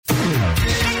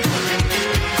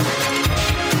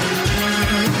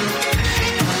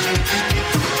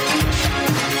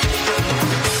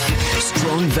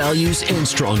values and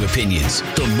strong opinions.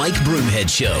 The Mike Broomhead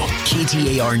Show.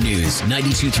 KTAR News,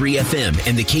 92.3 FM,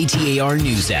 and the KTAR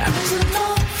News app.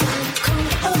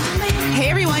 Hey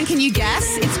everyone, can you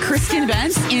guess? It's Kristin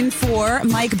Bentz in for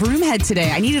Mike Broomhead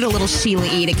today. I needed a little Sheila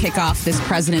E to kick off this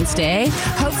President's Day.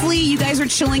 Hopefully you guys are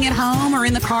chilling at home or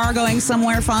in the car going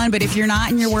somewhere fun, but if you're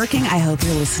not and you're working, I hope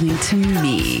you're listening to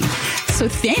me. So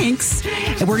thanks.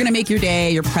 And we're going to make your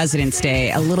day, your President's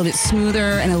Day, a little bit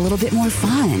smoother and a little bit more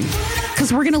fun.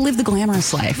 Because we're going to live the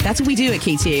glamorous life. That's what we do at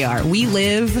KTAR. We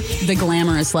live the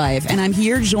glamorous life. And I'm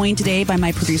here joined today by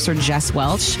my producer, Jess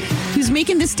Welch, who's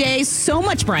making this day so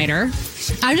much brighter.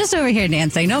 I'm just over here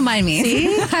dancing. Don't mind me.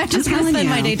 See? I'm just going to spend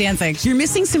my day dancing. You're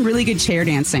missing some really good chair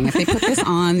dancing. If they put this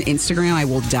on Instagram, I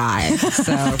will die.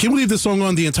 So can we leave this song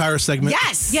on the entire segment?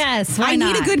 Yes. Yes. Why I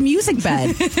not? need a good music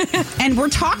bed. And we're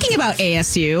talking about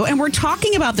ASU, and we're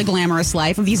talking about the glamorous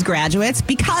life of these graduates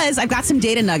because I've got some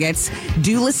data nuggets.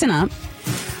 Do listen up.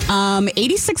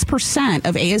 86%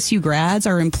 of ASU grads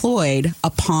are employed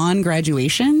upon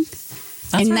graduation,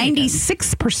 and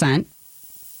 96%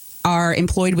 are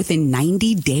employed within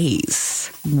 90 days.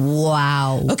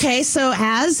 Wow. Okay, so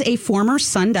as a former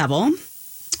Sun Devil,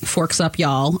 forks up,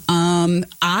 y'all,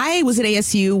 I was at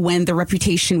ASU when the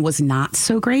reputation was not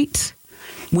so great,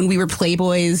 when we were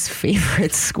Playboy's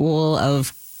favorite school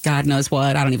of God knows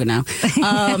what. I don't even know.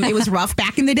 It was rough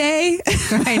back in the day.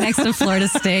 Right next to Florida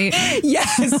State.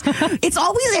 Yes. It's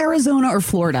always Arizona or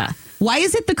Florida. Why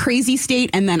is it the crazy state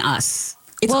and then us?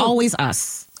 It's always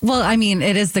us. Well, I mean,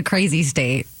 it is the crazy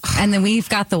state. And then we've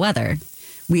got the weather.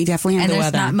 We definitely have the weather.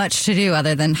 And there's not much to do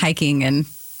other than hiking and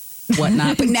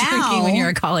whatnot. But now, drinking when you're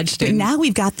a college student. But now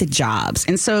we've got the jobs.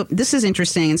 And so this is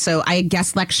interesting. And so I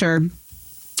guest lecture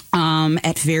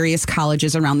at various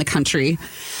colleges around the country,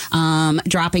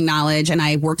 dropping knowledge. And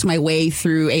I worked my way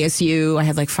through ASU. I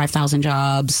had like 5,000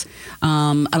 jobs.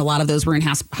 And a lot of those were in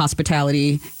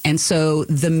hospitality. And so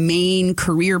the main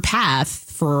career path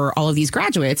for all of these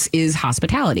graduates is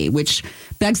hospitality, which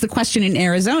begs the question in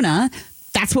Arizona,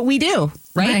 that's what we do,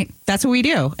 right? That's what we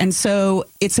do. And so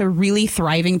it's a really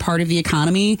thriving part of the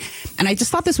economy. And I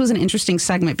just thought this was an interesting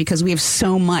segment because we have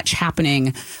so much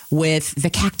happening with the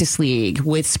Cactus League,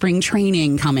 with spring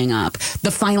training coming up,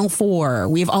 the Final Four.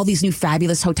 We have all these new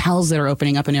fabulous hotels that are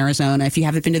opening up in Arizona. If you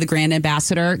haven't been to the Grand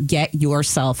Ambassador, get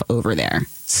yourself over there.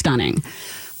 Stunning.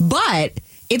 But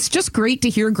it's just great to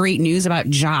hear great news about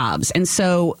jobs. And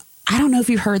so I don't know if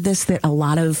you've heard this, that a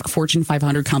lot of Fortune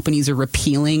 500 companies are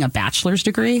repealing a bachelor's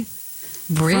degree.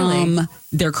 Really? From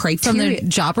their criteria. From their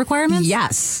job requirements?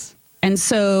 Yes. And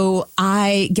so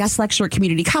I guest lecture at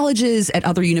community colleges, at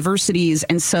other universities.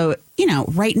 And so, you know,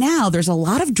 right now there's a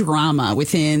lot of drama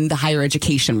within the higher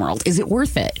education world. Is it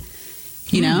worth it?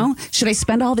 You know, should I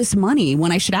spend all this money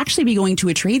when I should actually be going to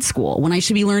a trade school, when I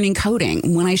should be learning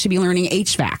coding, when I should be learning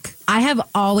HVAC? I have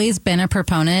always been a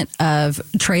proponent of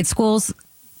trade schools.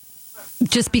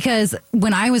 Just because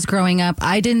when I was growing up,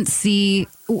 I didn't see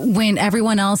when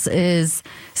everyone else is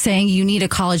saying you need a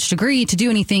college degree to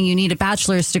do anything, you need a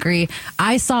bachelor's degree.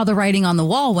 I saw the writing on the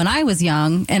wall when I was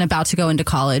young and about to go into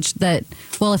college that,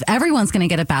 well, if everyone's going to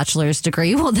get a bachelor's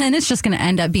degree, well, then it's just going to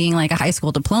end up being like a high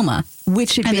school diploma.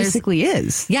 Which it basically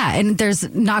is. Yeah. And there's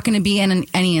not going to be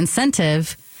any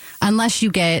incentive unless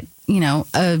you get, you know,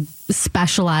 a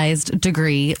specialized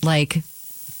degree like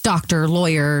doctor,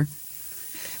 lawyer,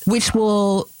 which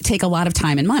will take a lot of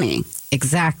time and money.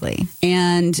 Exactly.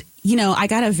 And, you know, I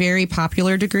got a very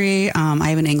popular degree. I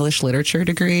have an English literature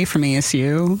degree from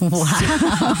ASU.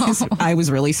 Wow. So I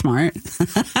was really smart.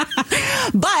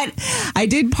 But I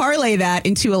did parlay that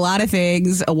into a lot of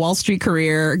things, a Wall Street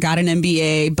career, got an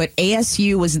MBA, but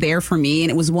ASU was there for me. And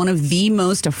it was one of the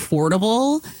most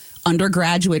affordable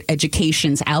undergraduate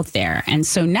educations out there. And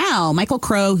so now Michael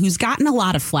Crow, who's gotten a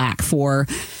lot of flack for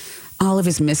all of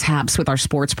his mishaps with our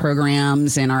sports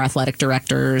programs and our athletic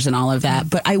directors and all of that.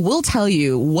 But I will tell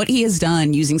you what he has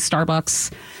done using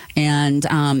Starbucks. And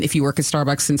if you work at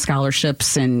Starbucks and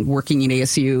scholarships and working in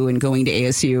ASU and going to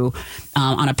ASU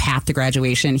on a path to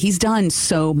graduation, he's done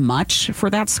so much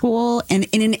for that school. And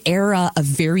in an era of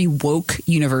very woke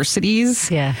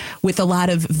universities with a lot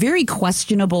of very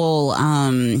questionable,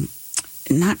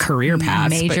 not career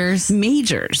paths, but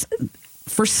majors.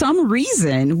 For some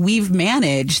reason, we've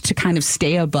managed to kind of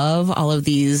stay above all of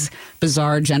these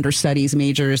bizarre gender studies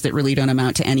majors that really don't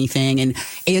amount to anything. And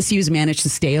ASU's managed to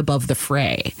stay above the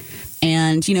fray.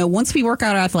 And, you know, once we work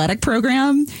out our athletic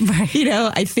program, you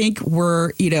know, I think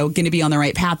we're, you know, going to be on the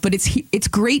right path. But it's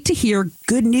great to hear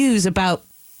good news about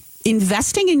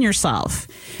investing in yourself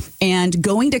and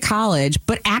going to college,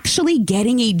 but actually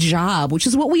getting a job, which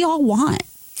is what we all want.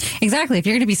 Exactly. If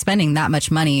you're going to be spending that much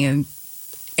money,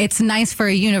 it's nice for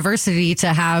a university to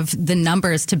have the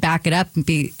numbers to back it up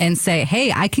and say,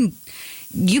 hey,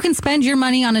 you can spend your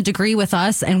money on a degree with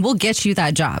us and we'll get you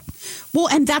that job. Well,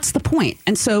 and that's the point.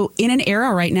 And so in an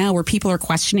era right now where people are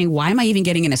questioning, why am I even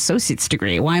getting an associate's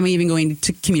degree? Why am I even going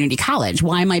to community college?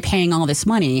 Why am I paying all this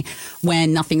money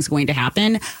when nothing's going to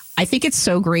happen? I think it's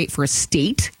so great for a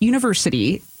state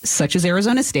university such as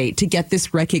Arizona State to get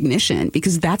this recognition,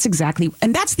 because that's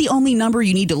the only number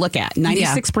you need to look at,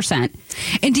 96%.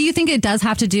 Yeah. And do you think it does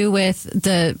have to do with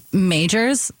the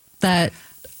majors that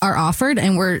are offered,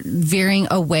 and we're veering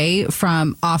away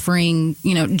from offering,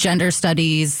 gender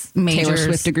studies majors,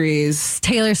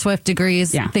 Taylor Swift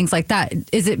degrees, things like that?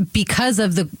 Is it because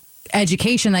of the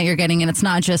education that you're getting, and it's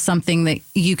not just something that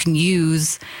you can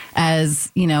use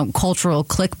as, cultural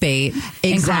clickbait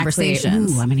in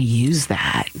conversations? Ooh, I'm going to use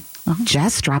that.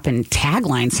 Jess dropping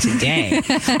taglines today.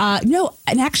 No,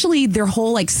 and actually their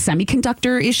whole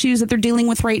semiconductor issues that they're dealing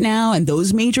with right now, and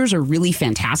those majors are really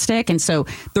fantastic. And so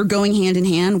they're going hand in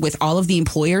hand with all of the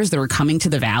employers that are coming to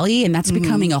the Valley, and that's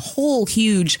becoming a whole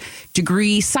huge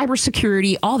degree,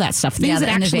 cybersecurity, all that stuff. Things that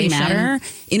actually matter.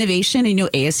 Innovation. And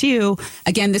ASU,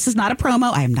 again, this is not a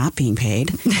promo. I am not being paid.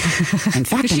 In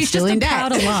fact, I'm still in debt.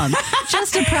 Proud alum.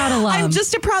 Just a proud alum. I'm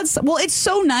just a proud. Well, it's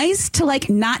so nice to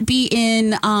not be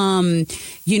in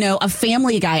a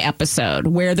Family Guy episode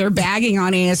where they're bagging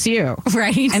on ASU.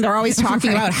 Right. And they're always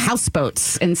talking about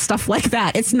houseboats and stuff like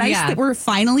that. It's nice that we're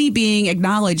finally being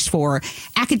acknowledged for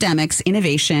academics,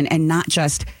 innovation, and not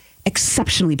just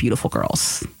exceptionally beautiful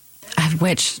girls.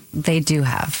 Which they do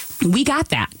have. We got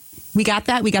that. We got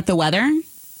the weather.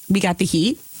 We got the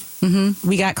heat. Mm-hmm.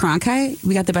 We got Cronkite.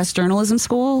 We got the best journalism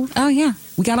school. Oh, yeah.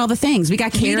 We got all the things. We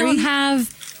got Carrie. We don't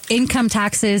have income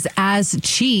taxes as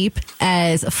cheap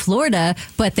as Florida,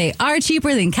 but they are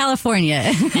cheaper than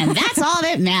California. And that's all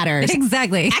that matters.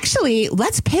 Exactly. Actually,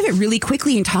 let's pivot really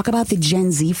quickly and talk about the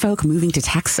Gen Z folk moving to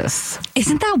Texas.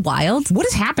 Isn't that wild? What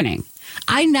is happening?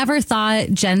 I never thought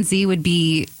Gen Z would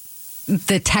be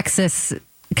the Texas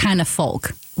kind of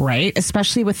folk. Right?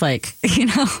 Especially with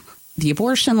the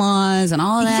abortion laws and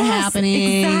all of that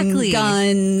happening. Exactly.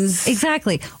 Guns.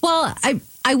 Exactly. Well,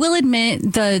 I will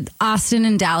admit the Austin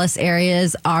and Dallas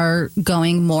areas are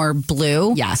going more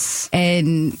blue. Yes.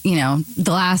 And,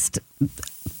 the last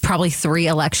probably 3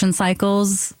 election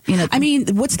cycles, I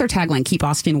mean, what's their tagline? Keep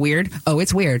Austin weird? Oh,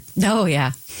 it's weird. Oh,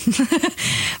 yeah.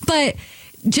 But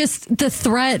just the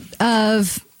threat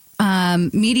of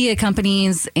media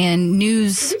companies and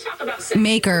news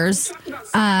makers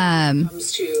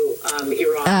comes to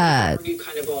Iran, argue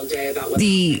kind of all day about whether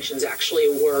sanctions actually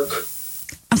work.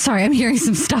 I'm sorry, I'm hearing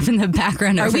some stuff in the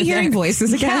background. Are we hearing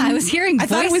voices again? Yeah, I was hearing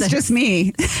voices. I thought it was just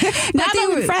me. Not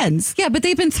even friends. Yeah, but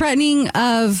they've been threatening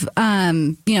of,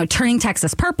 turning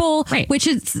Texas purple, right. Which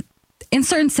is in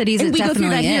certain cities. And it definitely go through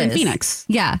that here in is. Phoenix.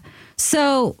 Yeah.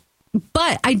 So,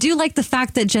 but I do like the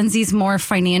fact that Gen Z is more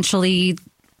financially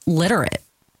literate.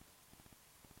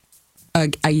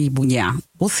 Yeah,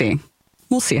 we'll see.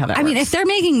 We'll see how that works. I mean, if they're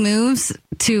making moves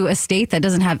to a state that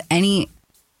doesn't have any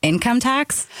income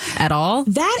tax at all.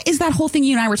 That is that whole thing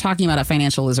you and I were talking about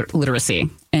financial literacy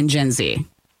and Gen Z.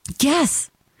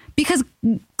 Yes, because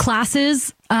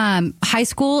classes, high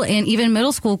school and even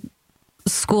middle school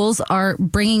schools are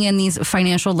bringing in these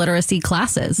financial literacy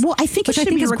classes. Well, I think it should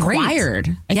be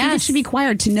required. I think it should be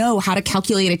required to know how to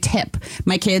calculate a tip.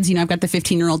 My kids, I've got the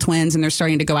 15-year-old twins and they're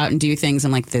starting to go out and do things.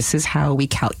 I'm like, this is how we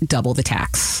double the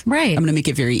tax. Right. I'm going to make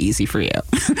it very easy for you.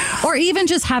 Or even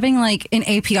just having an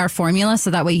APR formula so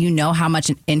that way you know how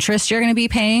much interest you're going to be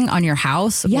paying on your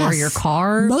house or your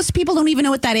car. Most people don't even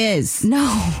know what that is.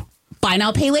 No. Buy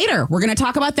now, pay later. We're going to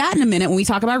talk about that in a minute when we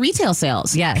talk about retail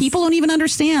sales. Yes. People don't even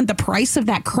understand the price of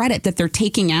that credit that they're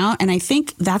taking out. And I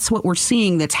think that's what we're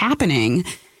seeing that's happening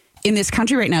in this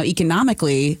country right now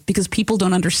economically, because people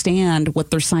don't understand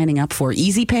what they're signing up for.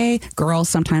 Easy pay, girl,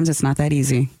 sometimes it's not that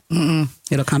easy. Mm-mm.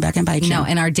 It'll come back and bite you. No,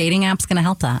 and our dating app's going to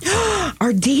help that.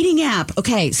 Our dating app.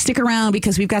 Okay, stick around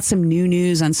because we've got some new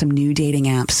news on some new dating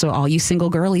apps. So all you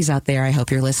single girlies out there, I hope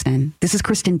you're listening. This is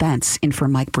Kristin Bentz in for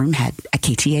Mike Broomhead at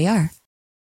KTAR.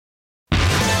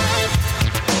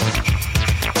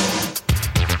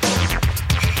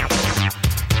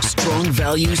 Strong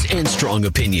values and strong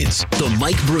opinions. The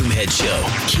Mike Broomhead Show.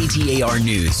 KTAR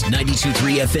News,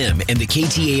 92.3 FM, and the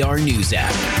KTAR News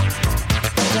app.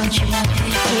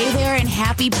 Hey there, and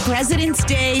happy President's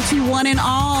Day to one and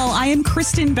all. I am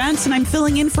Kristin Bentz, and I'm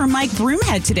filling in for Mike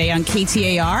Broomhead today on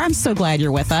KTAR. I'm so glad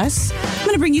you're with us. I'm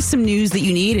going to bring you some news that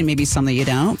you need, and maybe some that you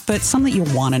don't, but some that you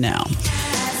want to know.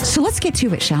 So let's get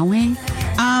to it, shall we?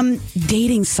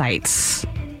 Dating sites.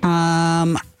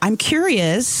 I'm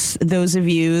curious, those of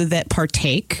you that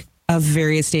partake of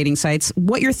various dating sites,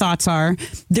 what your thoughts are.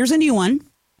 There's a new one.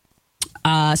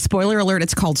 Spoiler alert,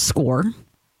 it's called Score.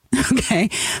 Okay,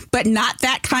 but not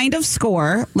that kind of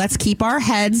score. Let's keep our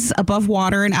heads above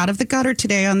water and out of the gutter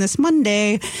today on this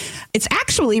Monday. It's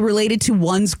actually related to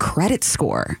one's credit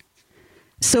score.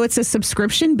 So it's a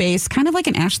subscription-based, kind of like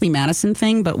an Ashley Madison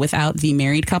thing, but without the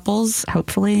married couples,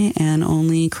 hopefully, and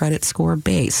only credit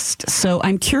score-based. So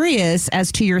I'm curious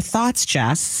as to your thoughts,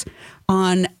 Jess,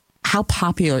 on how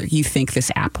popular you think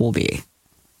this app will be.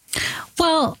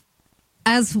 Well,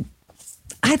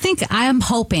 I'm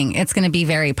hoping it's going to be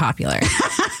very popular.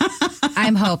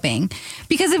 I'm hoping.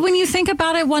 Because when you think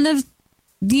about it, one of,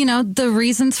 the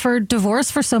reasons for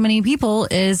divorce for so many people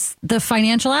is the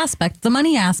financial aspect, the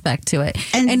money aspect to it.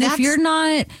 And if you're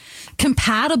not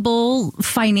compatible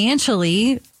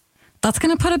financially, that's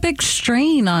going to put a big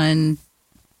strain on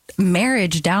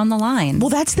marriage down the line. Well,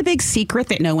 that's the big secret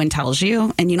that no one tells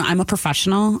you. And, I'm a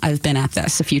professional. I've been at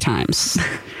this a few times.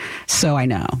 So I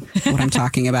know what I'm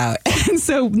talking about. And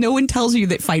so no one tells you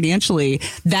that financially,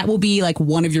 that will be like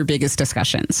one of your biggest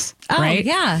discussions, right?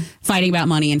 Yeah. Fighting about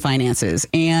money and finances.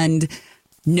 And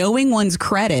knowing one's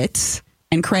credit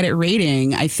and credit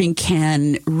rating, I think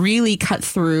can really cut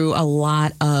through a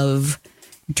lot of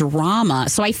drama.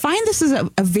 So I find this is a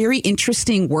very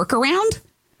interesting workaround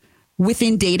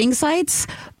within dating sites,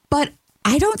 but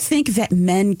I don't think that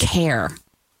men care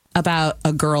about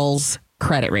a girl's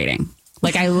credit rating.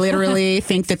 Like, I literally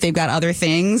think that they've got other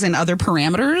things and other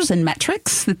parameters and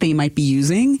metrics that they might be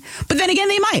using. But then again,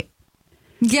 they might.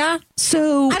 Yeah.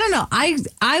 So I don't know.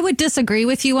 I would disagree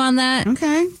with you on that.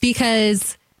 Okay.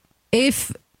 Because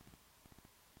if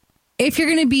you're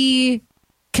going to be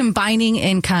combining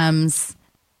incomes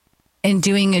and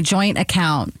doing a joint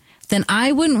account, then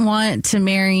I wouldn't want to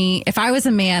marry, if I was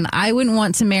a man, I wouldn't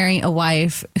want to marry a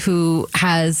wife who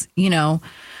has,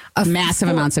 massive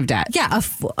amounts of debt. Yeah,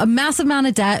 a massive amount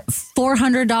of debt,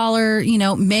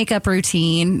 $400,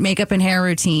 makeup and hair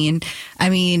routine. I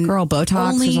mean, girl,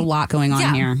 Botox, there's a lot going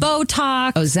on here.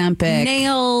 Botox, Ozempic,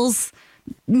 nails,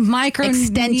 micro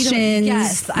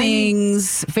extensions,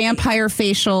 things, vampire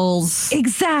facials.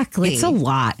 Exactly. It's a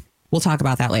lot. We'll talk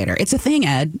about that later. It's a thing,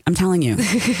 Ed. I'm telling you.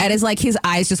 Ed is like, his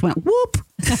eyes just went whoop.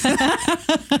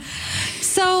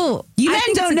 So you men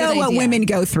don't know what women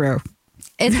go through.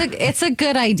 It's a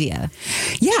good idea.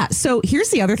 Yeah. So here's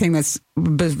the other thing that's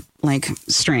like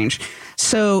strange.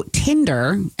 So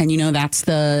Tinder, and that's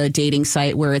the dating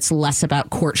site where it's less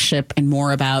about courtship and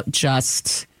more about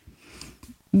just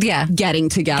getting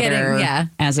together,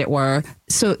 as it were.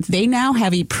 So they now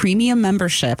have a premium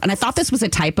membership, and I thought this was a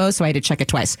typo, so I had to check it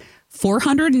twice.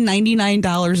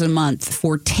 $499 a month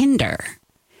for Tinder.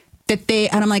 And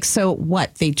I'm like, so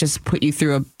what? They just put you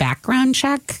through a background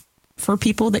check for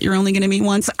people that you're only going to meet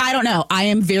once? I don't know. I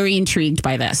am very intrigued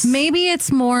by this. Maybe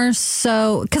it's more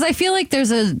so because I feel like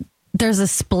there's a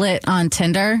split on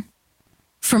Tinder.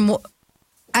 I'm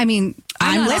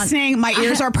listening. My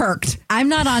ears are perked. I'm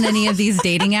not on any of these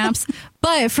dating apps,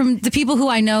 but from the people who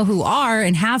I know who are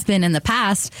and have been in the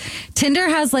past, Tinder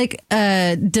has like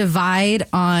a divide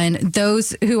on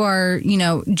those who are,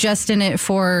 just in it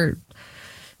for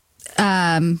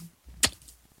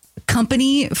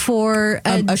company for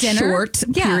a short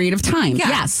period of time. Yeah.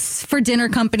 Yes, for dinner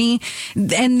company.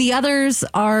 And the others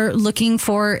are looking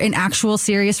for an actual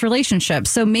serious relationship.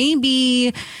 So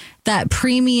maybe that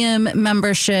premium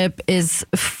membership is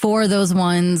for those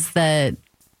ones that,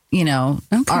 are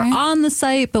on the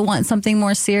site but want something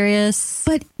more serious.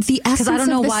 But the essence, because I don't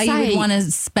know why you would want to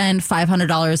spend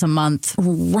 $500 a month.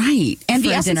 Right. And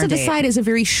the essence of the site is a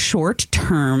very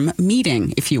short-term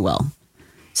meeting, if you will.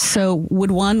 So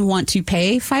would one want to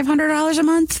pay $500 a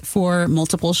month for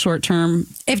multiple short-term?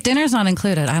 If dinner's not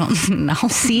included, I don't know.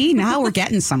 See, now we're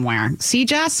getting somewhere. See,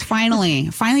 Jess, finally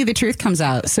the truth comes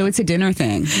out. So it's a dinner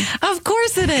thing. Of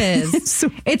course it is.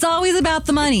 It's always about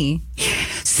the money.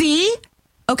 See?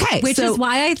 Okay. Which is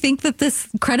why I think that this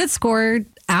credit score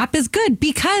app is good,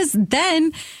 because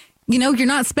then you're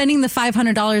not spending the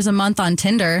 $500 a month on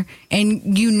Tinder, and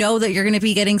that you're going to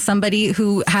be getting somebody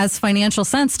who has financial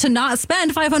sense to not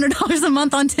spend $500 a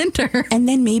month on Tinder. And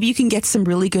then maybe you can get some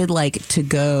really good,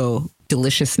 to-go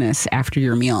deliciousness after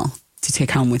your meal to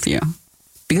take home with you.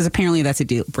 Because apparently that's a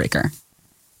deal breaker.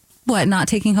 What, not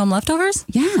taking home leftovers?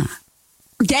 Yeah.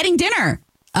 Getting dinner.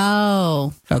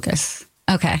 Oh. Focus.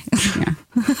 Okay. Yeah.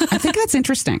 I think that's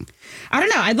interesting. I don't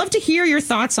know. I'd love to hear your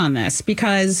thoughts on this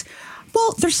because...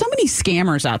 Well, there's so many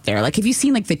scammers out there. Have you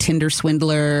seen the Tinder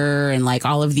Swindler and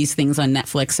all of these things on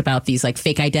Netflix about these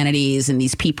fake identities, and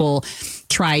these people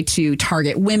try to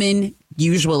target women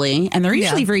usually, and they're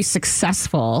usually very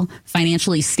successful,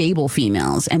 financially stable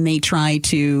females, and they try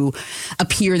to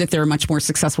appear that they're much more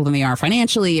successful than they are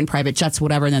financially in private jets,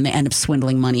 whatever, and then they end up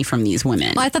swindling money from these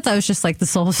women. Well, I thought that was just like the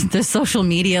social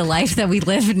media life that we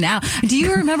live now. Do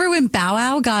you remember when Bow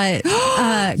Wow got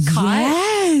caught?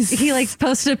 Yes. He like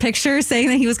posted a picture saying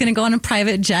that he was going to go on a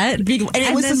private jet, and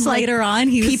it was then just later on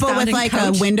he was people with like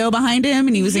Coach. a window behind him,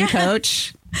 and he was in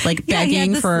Coach, like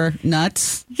begging for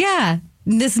nuts. Yeah.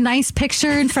 This nice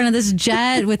picture in front of this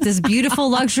jet with this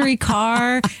beautiful luxury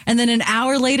car. And then an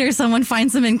hour later, someone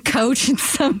finds him in Coach in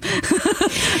some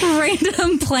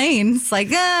random plane. It's like,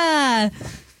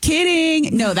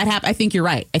 Kidding. No, that happened. I think you're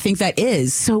right. I think that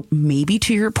is. So maybe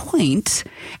to your point,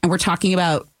 and we're talking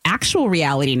about actual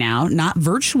reality now, not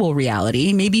virtual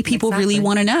reality. Maybe people really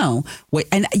want to know what,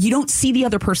 and you don't see the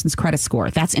other person's credit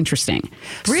score. That's interesting.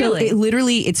 Really? So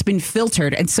it's been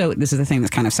filtered. And so this is the thing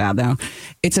that's kind of sad though.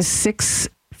 It's a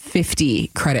 650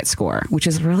 credit score, which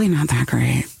is really not that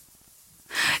great.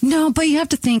 No, but you have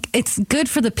to think it's good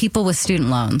for the people with student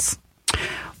loans.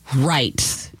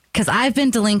 Right. Because I've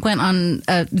been delinquent on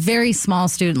a very small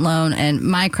student loan and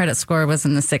my credit score was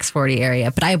in the 640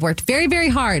 area, but I worked very, very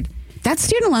hard. That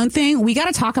student loan thing, we got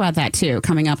to talk about that too,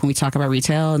 coming up when we talk about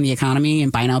retail and the economy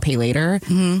and buy now, pay later.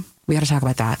 Mm-hmm. We got to talk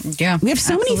about that. Yeah. We have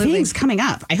so many things coming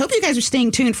up. I hope you guys are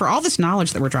staying tuned for all this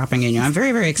knowledge that we're dropping in you. I'm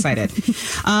very, very excited.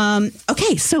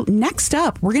 Okay, so next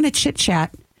up, we're going to chit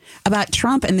chat about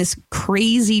Trump and this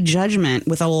crazy judgment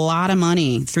with a lot of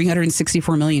money,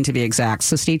 $364 million to be exact.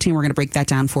 So stay tuned. We're going to break that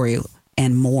down for you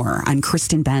and more. I'm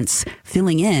Kristin Bentz,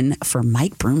 filling in for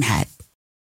Mike Broomhead.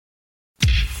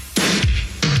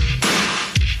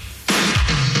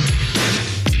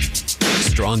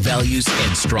 Strong values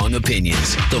and strong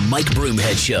opinions. The Mike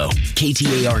Broomhead Show.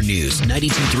 KTAR News,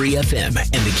 92.3 FM,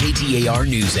 and the KTAR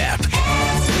News app.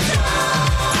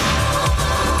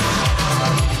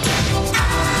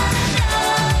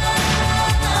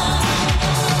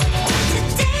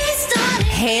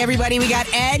 Hey, everybody. We got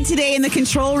Ed today in the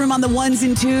control room on the ones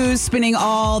and twos, spinning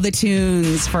all the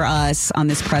tunes for us on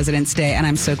this President's Day, and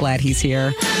I'm so glad he's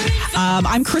here.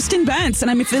 I'm Kristin Bentz,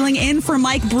 and I'm filling in for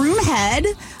Mike Broomhead.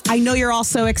 I know you're all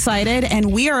so excited,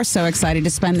 and we are so excited to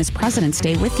spend this President's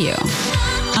Day with you.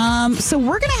 So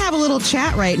we're going to have a little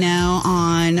chat right now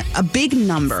on a big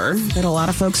number that a lot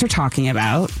of folks are talking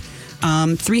about.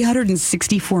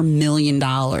 $364 million.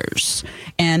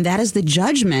 And that is the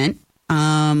judgment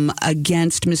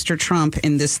against Mr. Trump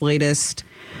in this latest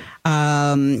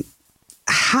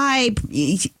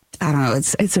I don't know.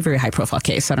 It's a very high profile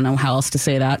case. I don't know how else to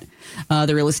say that.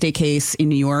 The real estate case in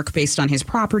New York based on his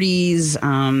properties,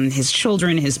 his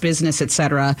children, his business,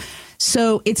 etc.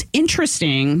 So it's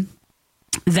interesting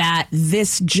that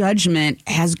this judgment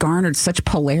has garnered such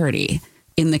polarity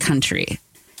in the country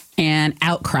and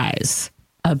outcries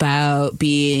about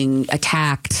being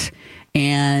attacked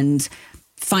and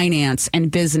finance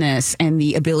and business and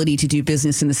the ability to do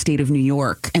business in the state of New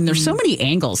York. And there's so many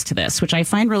angles to this, which I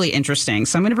find really interesting.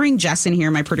 So I'm going to bring Jess in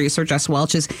here. My producer, Jess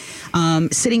Welch, is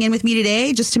sitting in with me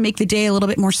today just to make the day a little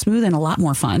bit more smooth and a lot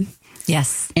more fun.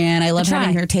 Yes. And I love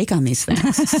having her take on these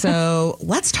things. So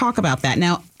let's talk about that.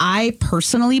 Now, I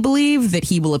personally believe that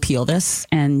he will appeal this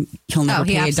and he'll never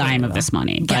pay a dime of this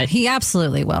money. But yeah, he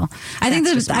absolutely will. I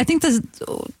think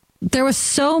there was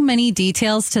so many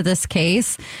details to this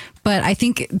case, but I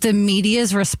think the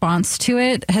media's response to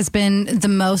it has been the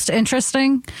most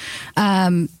interesting.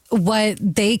 What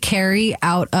they carry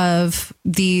out of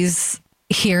these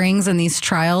hearings and these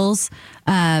trials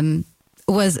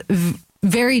was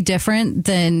very different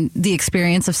than the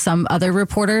experience of some other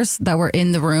reporters that were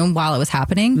in the room while it was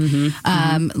happening.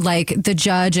 Like the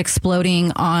judge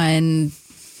exploding on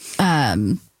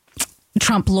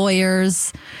Trump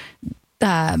lawyers.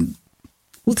 Well,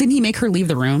 didn't he make her leave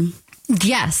the room?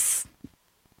 Yes,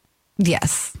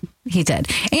 he did.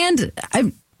 And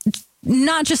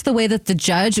not just the way that the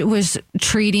judge was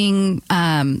treating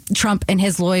Trump and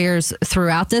his lawyers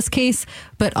throughout this case,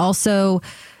 but also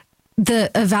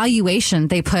the evaluation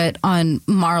they put on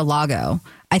Mar-a-Lago,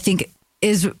 I think,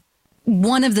 is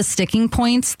one of the sticking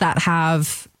points that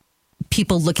have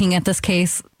people looking at this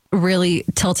case really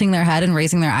tilting their head and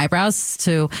raising their eyebrows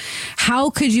to how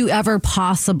could you ever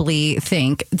possibly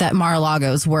think that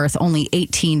Mar-a-Lago is worth only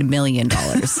 $18 million?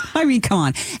 I mean, come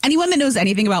on. Anyone that knows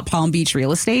anything about Palm Beach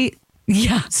real estate,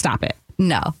 stop it.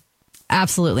 No,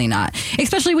 absolutely not.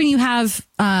 Especially when you have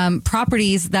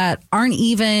properties that aren't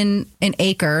even an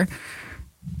acre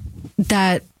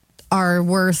that are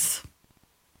worth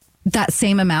that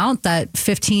same amount, that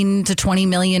 $15 to $20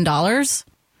 million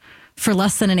for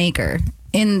less than an acre.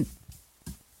 And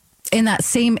in that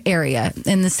same area,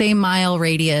 in the same mile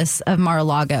radius of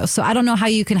Mar-a-Lago. So I don't know how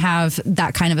you can have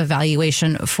that kind of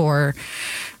evaluation for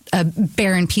a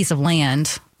barren piece of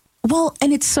land. Well,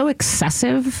 and it's so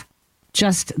excessive,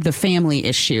 just the family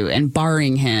issue and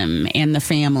barring him and the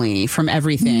family from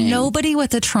everything. Nobody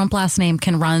with a Trump last name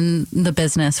can run the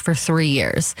business for 3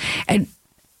 years. And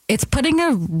it's putting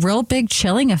a real big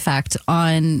chilling effect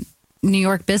on New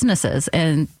York businesses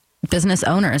and business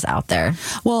owners out there.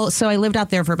 Well, so I lived out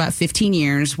there for about 15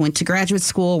 years, went to graduate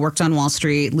school, worked on Wall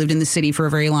Street, lived in the city for a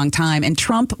very long time. And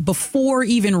Trump, before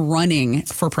even running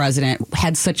for president,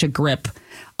 had such a grip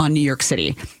on New York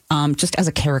City, just as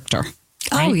a character.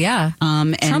 Right? Oh, yeah.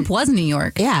 Trump was New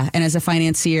York. Yeah. And as a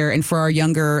financier, and for our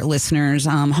younger listeners,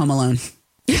 Home Alone.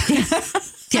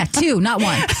 Yeah, 2, not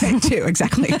 1. 2,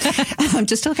 exactly.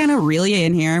 Just to kind of reel you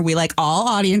in here, we like all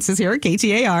audiences here at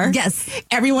KTAR. Yes.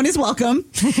 Everyone is welcome.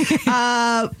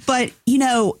 But,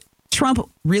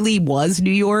 Trump really was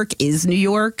New York, is New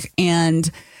York, and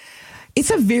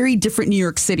it's a very different New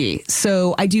York City.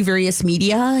 So I do various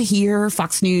media here,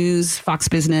 Fox News, Fox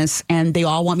Business, and they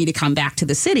all want me to come back to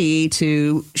the city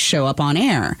to show up on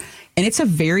air. And it's a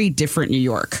very different New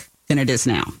York than it is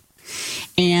now.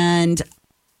 And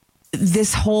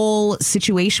this whole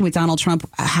situation with Donald Trump,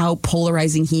 how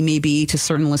polarizing he may be to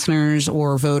certain listeners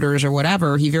or voters or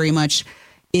whatever, he very much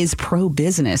is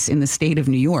pro-business in the state of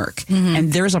New York. Mm-hmm.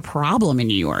 And there's a problem in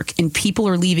New York. And people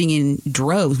are leaving in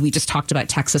droves. We just talked about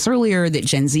Texas earlier, that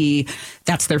Gen Z,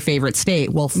 that's their favorite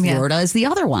state. Well, Florida is the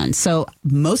other one. So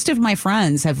most of my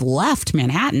friends have left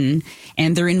Manhattan,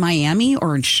 and they're in Miami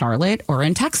or in Charlotte or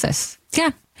in Texas.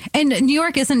 Yeah. And New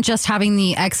York isn't just having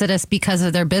the exodus because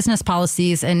of their business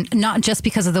policies and not just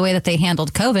because of the way that they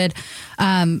handled COVID,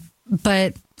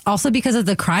 but also because of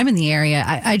the crime in the area.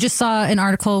 I just saw an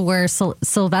article where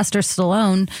Sylvester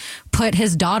Stallone put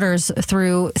his daughters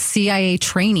through CIA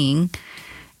training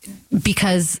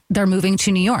because they're moving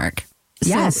to New York.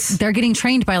 Yes. So they're getting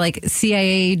trained by like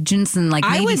CIA agents and like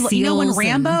Navy SEALs. When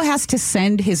Rambo has to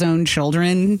send his own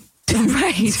children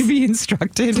to be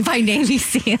instructed by Navy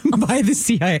SEAL, by the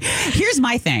CIA. Here's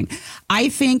my thing. I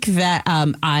think that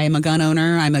I'm a gun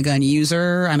owner. I'm a gun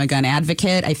user. I'm a gun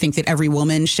advocate. I think that every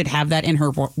woman should have that in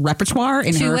her repertoire.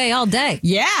 Two-way all day.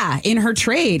 Yeah. In her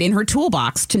trade, in her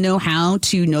toolbox, to know how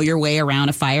to know your way around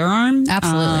a firearm.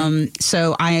 Absolutely.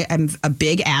 So I am a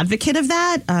big advocate of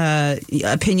that,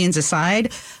 opinions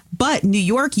aside. But New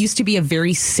York used to be a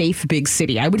very safe big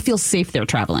city. I would feel safe there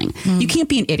traveling. Mm. You can't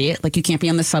be an idiot. Like, you can't be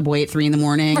on the subway at 3 a.m.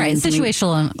 Right.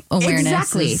 Situational awareness.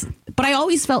 Exactly. But I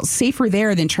always felt safer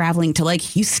there than traveling to like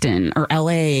Houston or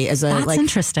LA That's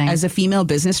interesting. As a female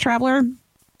business traveler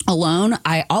alone.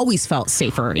 I always felt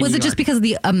safer. Was it just because of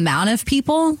the amount of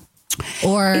people?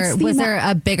 Or was there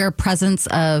a bigger presence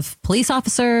of police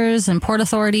officers and Port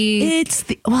Authority?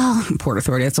 Port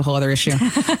Authority, that's a whole other issue.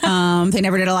 They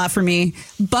never did a lot for me.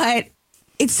 But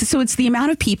it's the amount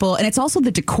of people, and it's also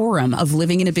the decorum of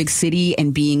living in a big city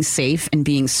and being safe and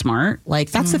being smart.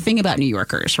 Like, that's the thing about New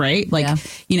Yorkers, right? Like,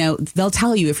 they'll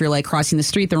tell you if you're like crossing the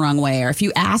street the wrong way, or if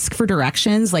you ask for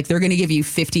directions, like they're going to give you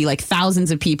 50, like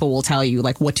thousands of people will tell you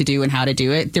like what to do and how to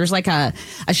do it. There's like a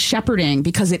shepherding,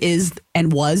 because it is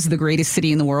and was the greatest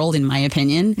city in the world, in my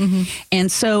opinion. Mm-hmm.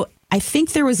 And so I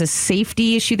think there was a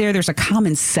safety issue there. There's a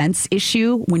common sense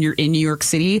issue when you're in New York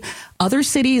City. Other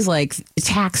cities like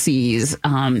taxis,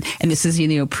 and this is,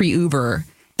 pre-Uber,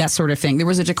 that sort of thing. There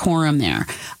was a decorum there.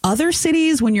 Other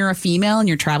cities, when you're a female and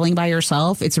you're traveling by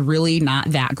yourself, it's really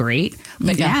not that great.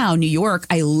 But now, New York,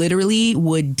 I literally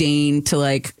would deign to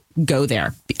like go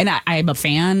there. And I'm a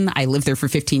fan. I lived there for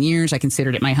 15 years. I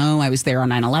considered it my home. I was there on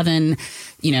 9/11.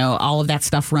 All of that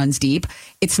stuff runs deep.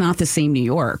 It's not the same New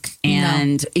York.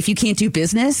 And if you can't do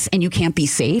business and you can't be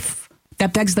safe,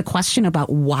 that begs the question about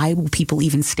why will people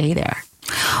even stay there?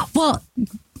 Well,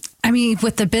 I mean,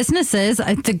 with the businesses,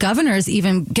 the governor's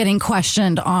even getting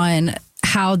questioned on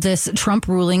how this Trump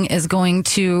ruling is going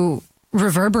to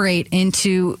reverberate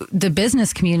into the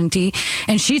business community.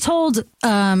 And she told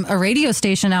a radio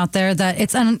station out there that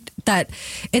it's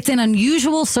an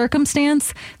unusual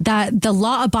circumstance that the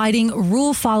law-abiding,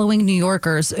 rule-following New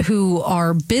Yorkers who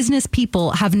are business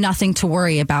people have nothing to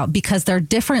worry about because they're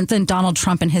different than Donald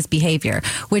Trump and his behavior,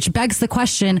 which begs the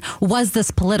question, was this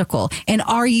political? And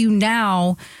are you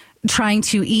now trying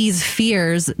to ease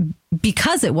fears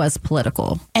because it was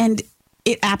political? And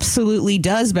it absolutely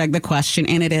does beg the question,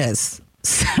 and it is.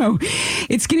 So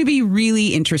it's going to be really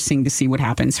interesting to see what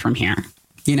happens from here.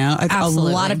 A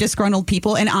lot of disgruntled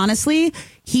people. And honestly,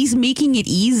 he's making it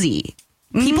easy.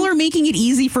 Mm-hmm. People are making it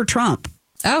easy for Trump.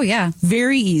 Oh, yeah.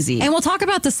 Very easy. And we'll talk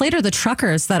about this later, the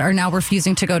truckers that are now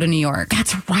refusing to go to New York.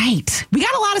 That's right. We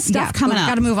got a lot of stuff coming up.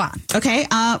 Got to move on. Okay.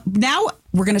 Now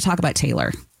we're going to talk about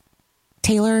Taylor.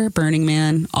 Taylor, Burning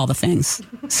Man, all the things.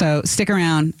 So stick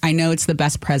around. I know it's the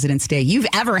best President's Day you've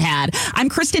ever had. I'm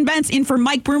Kristin Bentz in for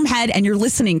Mike Broomhead, and you're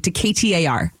listening to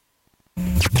KTAR.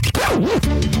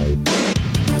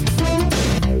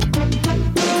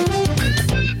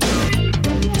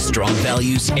 Strong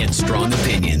values and strong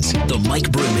opinions. The Mike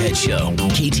Broomhead Show.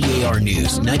 KTAR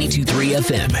News, 92.3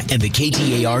 FM, and the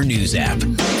KTAR News app.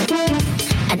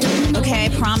 Okay, I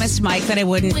promised Mike that I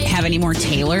wouldn't have any more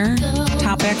Taylor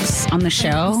topics on the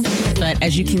show. But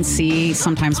as you can see,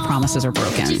 sometimes promises are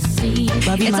broken.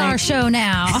 Love you, It's Mike. our show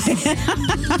now.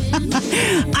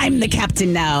 I'm the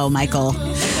captain now, Michael.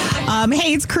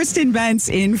 Hey, it's Kristin Bentz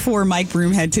in for Mike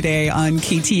Broomhead today on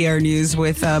KTAR News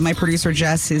with my producer,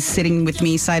 Jess, is sitting with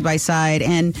me side by side.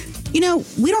 And, you know,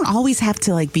 we don't always have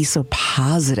to be so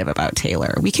positive about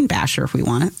Taylor. We can bash her if we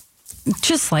want.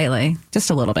 Just slightly. Just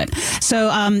a little bit.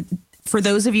 So for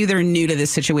those of you that are new to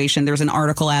this situation, there's an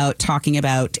article out talking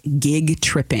about gig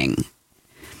tripping,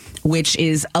 which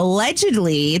is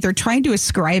allegedly, they're trying to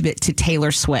ascribe it to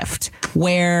Taylor Swift,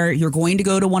 where you're going to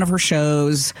go to one of her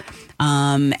shows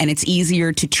and it's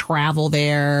easier to travel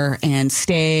there and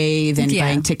stay than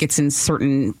buying tickets in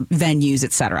certain venues,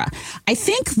 etc. I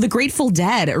think the Grateful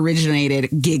Dead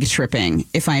originated gig tripping,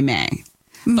 if I may.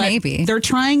 But Maybe. they're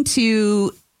trying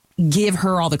to give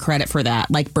her all the credit for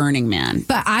that, like Burning Man.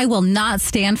 But I will not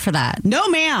stand for that. No,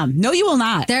 ma'am. No, you will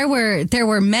not. There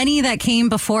were many that came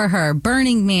before her.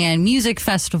 Burning Man, music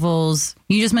festivals.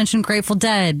 You just mentioned Grateful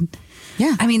Dead.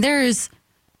 Yeah. I mean, there's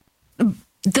the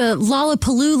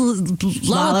Lollapalooza,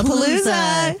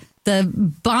 the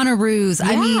Bonnaroos.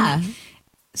 Yeah. I mean,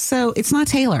 so it's not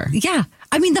Taylor. yeah.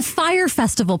 I mean, the Fire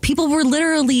Festival. People were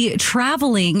literally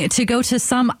traveling to go to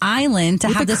some island to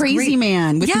With have a this crazy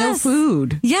man with no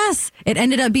food. Yes, it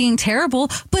ended up being terrible,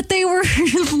 but they were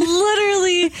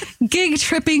literally gig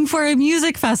tripping for a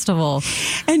music festival.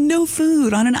 And no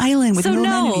food on an island with So no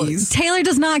no, amenities. Taylor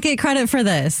does not get credit for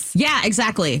this. Yeah,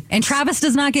 exactly. And Travis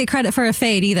does not get credit for a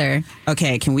fade either.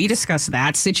 Okay, can we discuss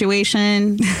that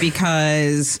situation?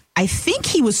 Because I think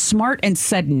he was smart and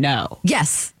said no.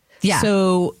 Yes. Yeah.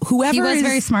 So whoever he was is,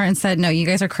 very smart and said, no, you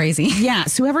guys are crazy. Yeah,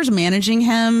 so whoever's managing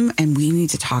him, and we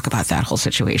need to talk about that whole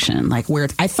situation. Like, where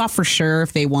I thought for sure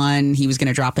if they won, he was going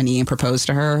to drop a knee and propose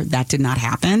to her. That did not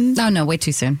happen. Oh, no, way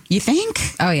too soon. You think?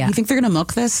 Oh, yeah. You think they're going to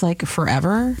milk this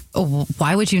forever? Oh, well,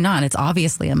 why would you not? It's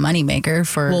obviously a moneymaker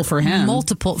for for him.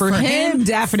 multiple. For him,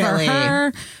 definitely. For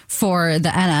her, for the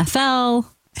NFL.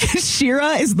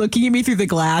 Shira is looking at me through the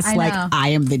glass like I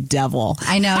am the devil.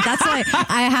 I know. That's why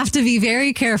I have to be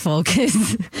very careful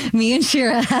because me and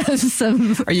Shira have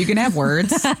some. Are you going to have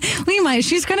words? We might.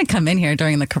 She's going to come in here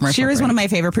during the commercial. Shira's break. one of my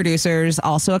favorite producers,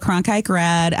 also a Cronkite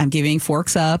grad. I'm giving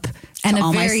forks up and to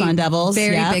all very, my Sun Devils.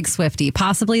 Very big Swiftie,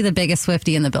 possibly the biggest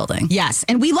Swiftie in the building. Yes,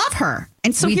 and we love her.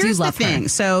 And so here's the thing. Her.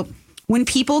 So when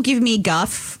people give me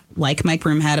guff, like Mike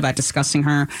Broomhead, about discussing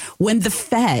her, when the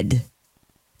Fed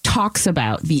talks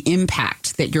about the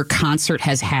impact that your concert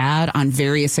has had on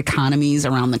various economies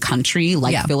around the country,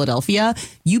 like Philadelphia,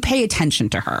 you pay attention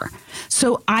to her.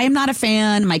 So I am not a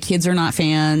fan. My kids are not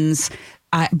fans,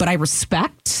 but I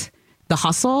respect the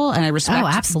hustle and I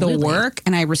respect the work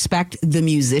and I respect the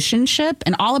musicianship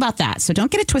and all about that. So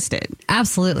don't get it twisted.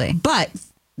 Absolutely. But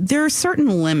there are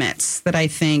certain limits that I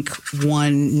think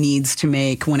one needs to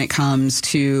make when it comes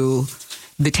to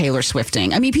the Taylor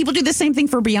Swifting. I mean, people do the same thing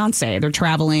for Beyonce. They're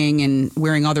traveling and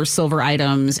wearing other silver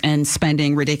items and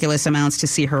spending ridiculous amounts to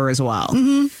see her as well.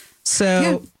 Mm-hmm.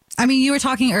 So, I mean, you were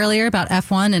talking earlier about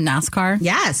F1 and NASCAR.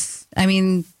 Yes. I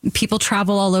mean, people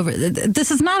travel all over. This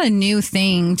is not a new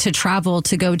thing to travel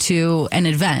to go to an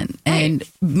event and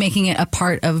making it a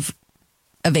part of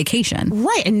a vacation.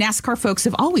 Right. And NASCAR folks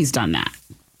have always done that,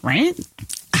 right?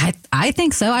 I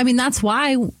think so. I mean, that's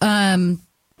why the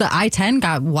I-10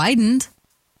 got widened.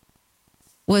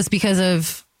 Was because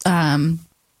of the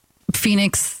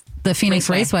Phoenix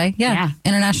Raceway. Yeah.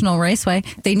 International Raceway.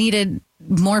 They needed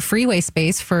more freeway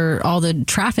space for all the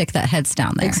traffic that heads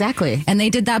down there. Exactly. And they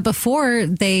did that before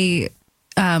they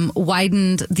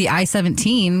widened the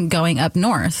I-17 going up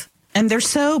north. And they're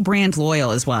so brand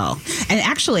loyal as well. And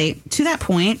actually, to that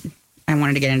point, I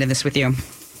wanted to get into this with you.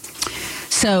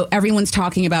 So everyone's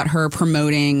talking about her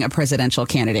promoting a presidential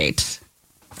candidate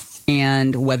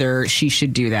and whether she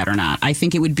should do that or not. I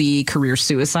think it would be career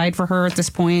suicide for her at this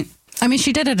point. I mean,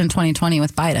 she did it in 2020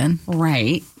 with Biden.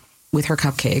 Right. With her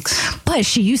cupcakes. But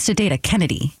she used to date a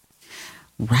Kennedy.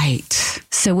 Right.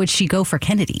 So would she go for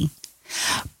Kennedy?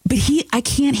 But I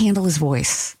can't handle his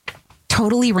voice.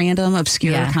 totally random,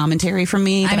 obscure commentary from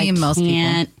me. I mean, most people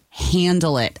can't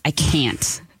handle it. I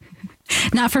can't.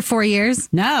 Not for 4 years?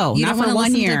 No, you not don't for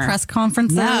 1 year. To press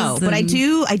conferences? No, but I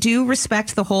do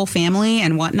respect the whole family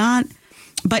and whatnot.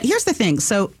 But here's the thing.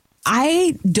 So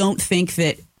I don't think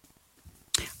that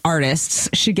artists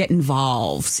should get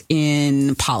involved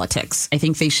in politics. I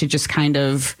think they should just kind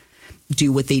of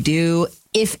do what they do.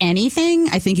 If anything,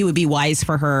 I think it would be wise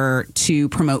for her to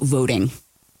promote voting.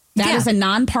 That is a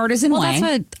nonpartisan way. That's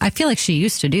what I feel like she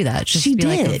used to do that. Just she be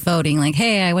did. Like voting, like,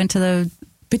 hey, I went to the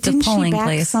polling she back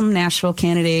place. Some Nashville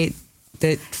candidate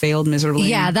that failed miserably.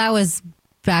 Yeah, that was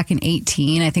back in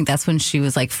 2018. I think that's when she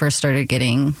was like first started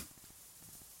getting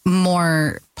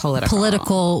more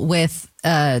political with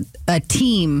a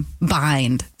team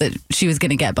behind that she was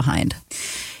going to get behind.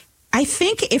 I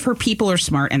think if her people are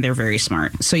smart, and they're very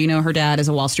smart. So, her dad is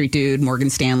a Wall Street dude, Morgan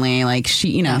Stanley. Like,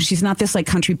 she's not this like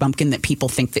country bumpkin that people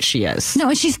think that she is. No,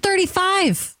 and she's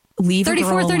 35. Leave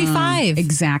 34, 35.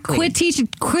 Exactly.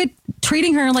 Quit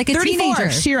treating her like a 34.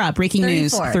 teenager. Cheer up. Breaking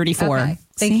news. 34. Okay.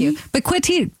 Thank you. But quit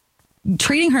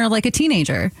treating her like a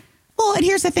teenager. Well, and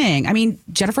here's the thing. I mean,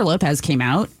 Jennifer Lopez came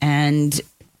out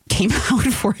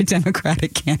for a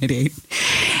Democratic candidate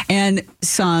and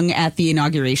sung at the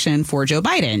inauguration for Joe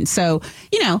Biden. So,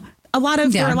 there are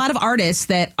a lot of artists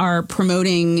that are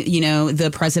promoting, the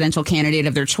presidential candidate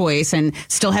of their choice and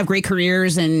still have great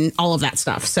careers and all of that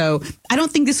stuff. So I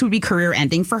don't think this would be career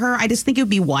ending for her. I just think it would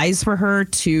be wise for her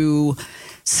to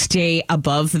stay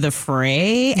above the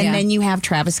fray. And then you have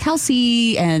Travis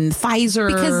Kelce and Pfizer.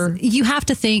 Because you have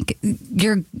to think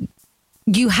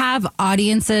you have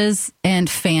audiences and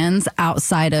fans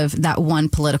outside of that one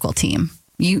political team.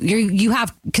 You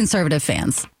have conservative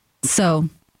fans. So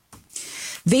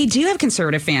they do have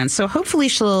conservative fans. So hopefully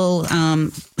she'll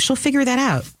figure that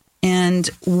out. And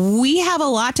we have a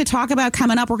lot to talk about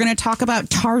coming up. We're going to talk about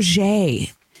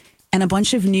Target and a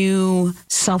bunch of new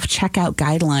self-checkout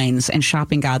guidelines and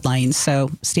shopping guidelines.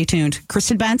 So stay tuned.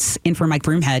 Kristin Bentz in for Mike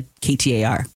Broomhead, KTAR.